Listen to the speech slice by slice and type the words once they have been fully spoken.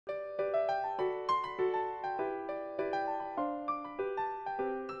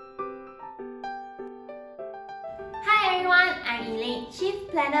I'm Elaine, Chief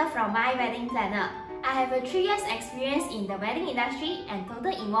Planner from My Wedding Planner. I have a 3 years experience in the wedding industry and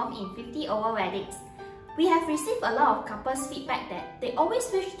total involved in 50 over weddings. We have received a lot of couples feedback that they always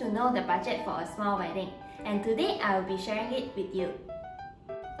wish to know the budget for a small wedding, and today I will be sharing it with you.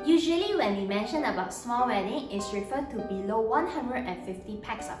 Usually when we mention about small wedding, it's referred to below 150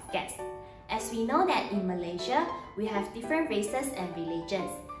 packs of guests. As we know that in Malaysia, we have different races and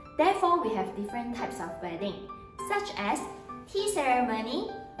religions. Therefore, we have different types of wedding, such as tea ceremony,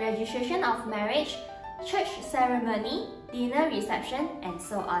 registration of marriage, church ceremony, dinner reception, and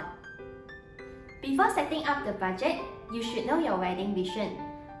so on. Before setting up the budget, you should know your wedding vision,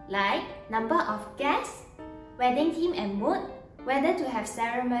 like number of guests, wedding theme and mood, whether to have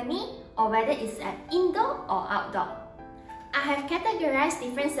ceremony or whether it's an indoor or outdoor. I have categorized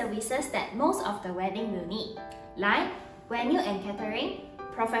different services that most of the wedding will need, like venue and catering,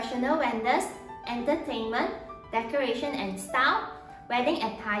 professional vendors, entertainment, decoration and style, wedding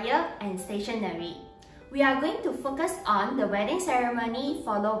attire, and stationery. We are going to focus on the wedding ceremony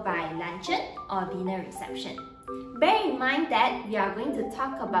followed by luncheon or dinner reception. Bear in mind that we are going to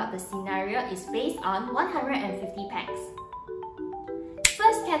talk about the scenario is based on 150 packs.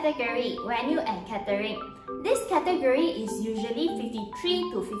 First category, venue and catering. This category is usually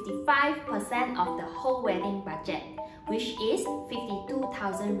 53 to 55% of the whole wedding budget, which is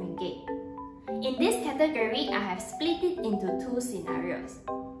 52,000 ringgit. In this category, I have split it into 2 scenarios.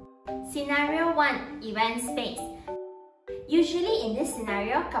 Scenario 1, event space. Usually in this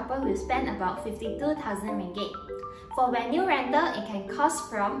scenario, couple will spend about 52,000 ringgit. For venue rental, it can cost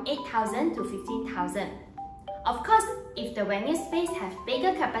from 8,000 to 15,000. Of course, if the venue space has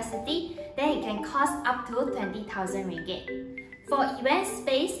bigger capacity, then it can cost up to 20,000 ringgit. For event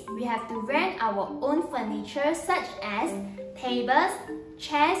space, we have to rent our own furniture such as tables,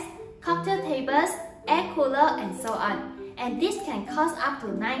 chairs, cocktail tables, air cooler, and so on. And this can cost up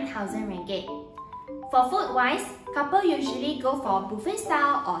to 9,000 ringgit. For food-wise, couple usually go for buffet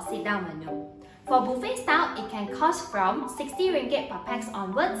style or sit-down menu. For buffet style, it can cost from 60 ringgit per pax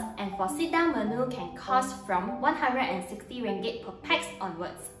onwards, and for sit-down menu can cost from 160 ringgit per pax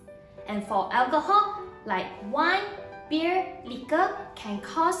onwards. And for alcohol, like wine, beer, liquor, can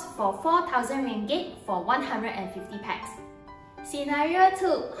cost for 4,000 ringgit for 150 pax. Scenario 2,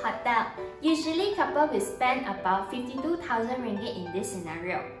 hotel. Usually couple will spend about 52,000 ringgit in this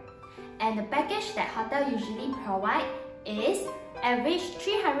scenario. And the package that hotel usually provide is average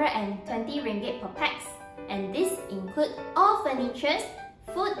 320 ringgit per pax. And this includes all furnitures,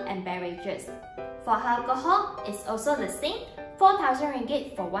 food and beverages. For alcohol, it's also the same, 4,000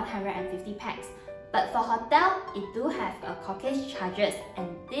 ringgit for 150 pax. But for hotel, it do have a corkage charges, and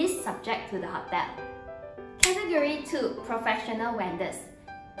this subject to the hotel. Category 2, professional vendors.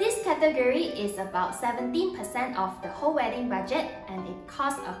 This category is about 17% of the whole wedding budget, and it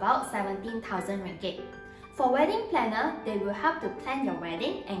costs about 17,000 ringgit. For wedding planner, they will help to plan your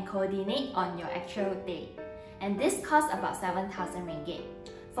wedding and coordinate on your actual day. And this costs about 7,000 ringgit.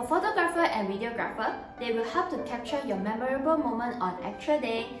 For photographer and videographer, they will help to capture your memorable moment on actual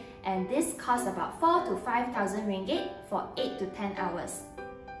day, and this costs about 4,000 to 5,000 ringgit for 8 to 10 hours.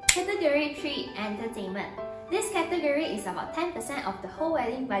 Category 3, entertainment. This category is about 10% of the whole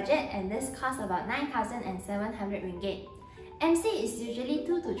wedding budget, and this costs about 9,700 ringgit. MC is usually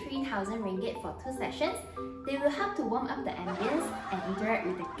 2,000 to 3,000 ringgit for 2 sessions. They will help to warm up the ambience and interact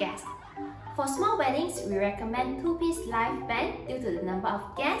with the guests. For small weddings, we recommend 2-piece live band due to the number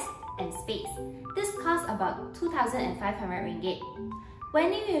of guests and space. This costs about 2,500 ringgit.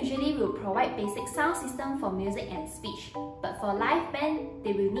 Venue usually will provide basic sound system for music and speech, but for live band,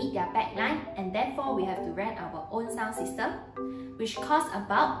 they will need their backline, and therefore we have to rent our own sound system, which costs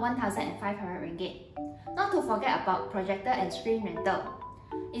about 1,500 ringgit. Not to forget about projector and screen rental.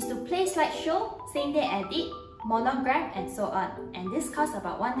 It's to play slideshow, same day edit, monogram, and so on, and this costs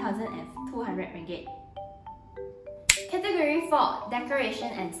about 1,200 ringgit. Category 4, decoration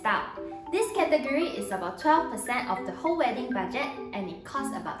and style. This category is about 12% of the whole wedding budget, and it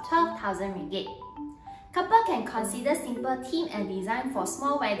costs about 12,000 ringgit. Couple can consider simple theme and design for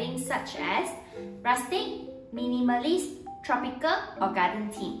small weddings such as rustic, minimalist, tropical, or garden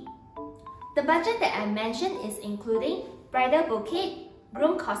theme. The budget that I mentioned is including bridal bouquet,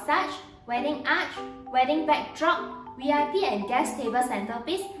 groom corsage, wedding arch, wedding backdrop, VIP and guest table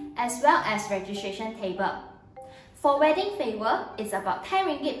centerpiece, as well as registration table. For wedding favor, it's about 10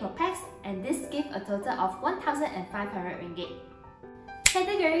 ringgit per pax, and this gives a total of 1,500 ringgit.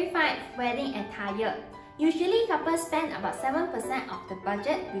 Category 5, wedding attire. Usually couples spend about 7% of the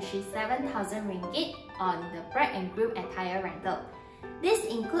budget, which is 7,000 ringgit on the bride and groom attire rental. These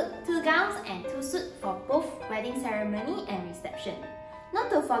include 2 gowns and 2 suits for both wedding ceremony and reception. Not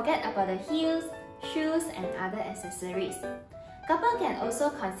to forget about the heels, shoes and other accessories. Couple can also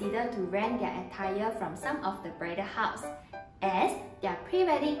consider to rent their attire from some of the bridal house, as their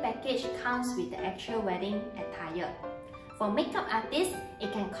pre-wedding package comes with the actual wedding attire. For makeup artists,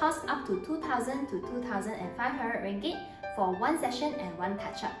 it can cost up to 2,000 to 2,500 ringgit for one session and one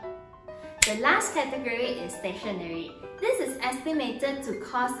touch-up. The last category is stationery. This is estimated to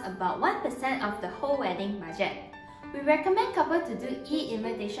cost about 1% of the whole wedding budget. We recommend couple to do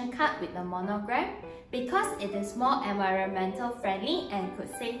e-invitation card with a monogram because it is more environmental friendly and could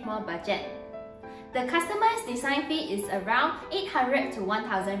save more budget. The customized design fee is around 800 to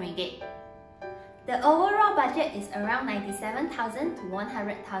 1,000 ringgit. The overall budget is around 97,000 to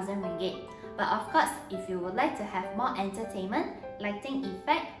 100,000 ringgit. But of course, if you would like to have more entertainment, lighting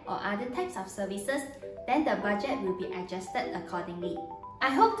effect or other types of services, then the budget will be adjusted accordingly. I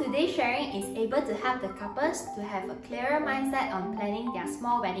hope today's sharing is able to help the couples to have a clearer mindset on planning their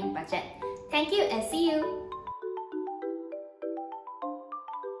small wedding budget. Thank you and see you!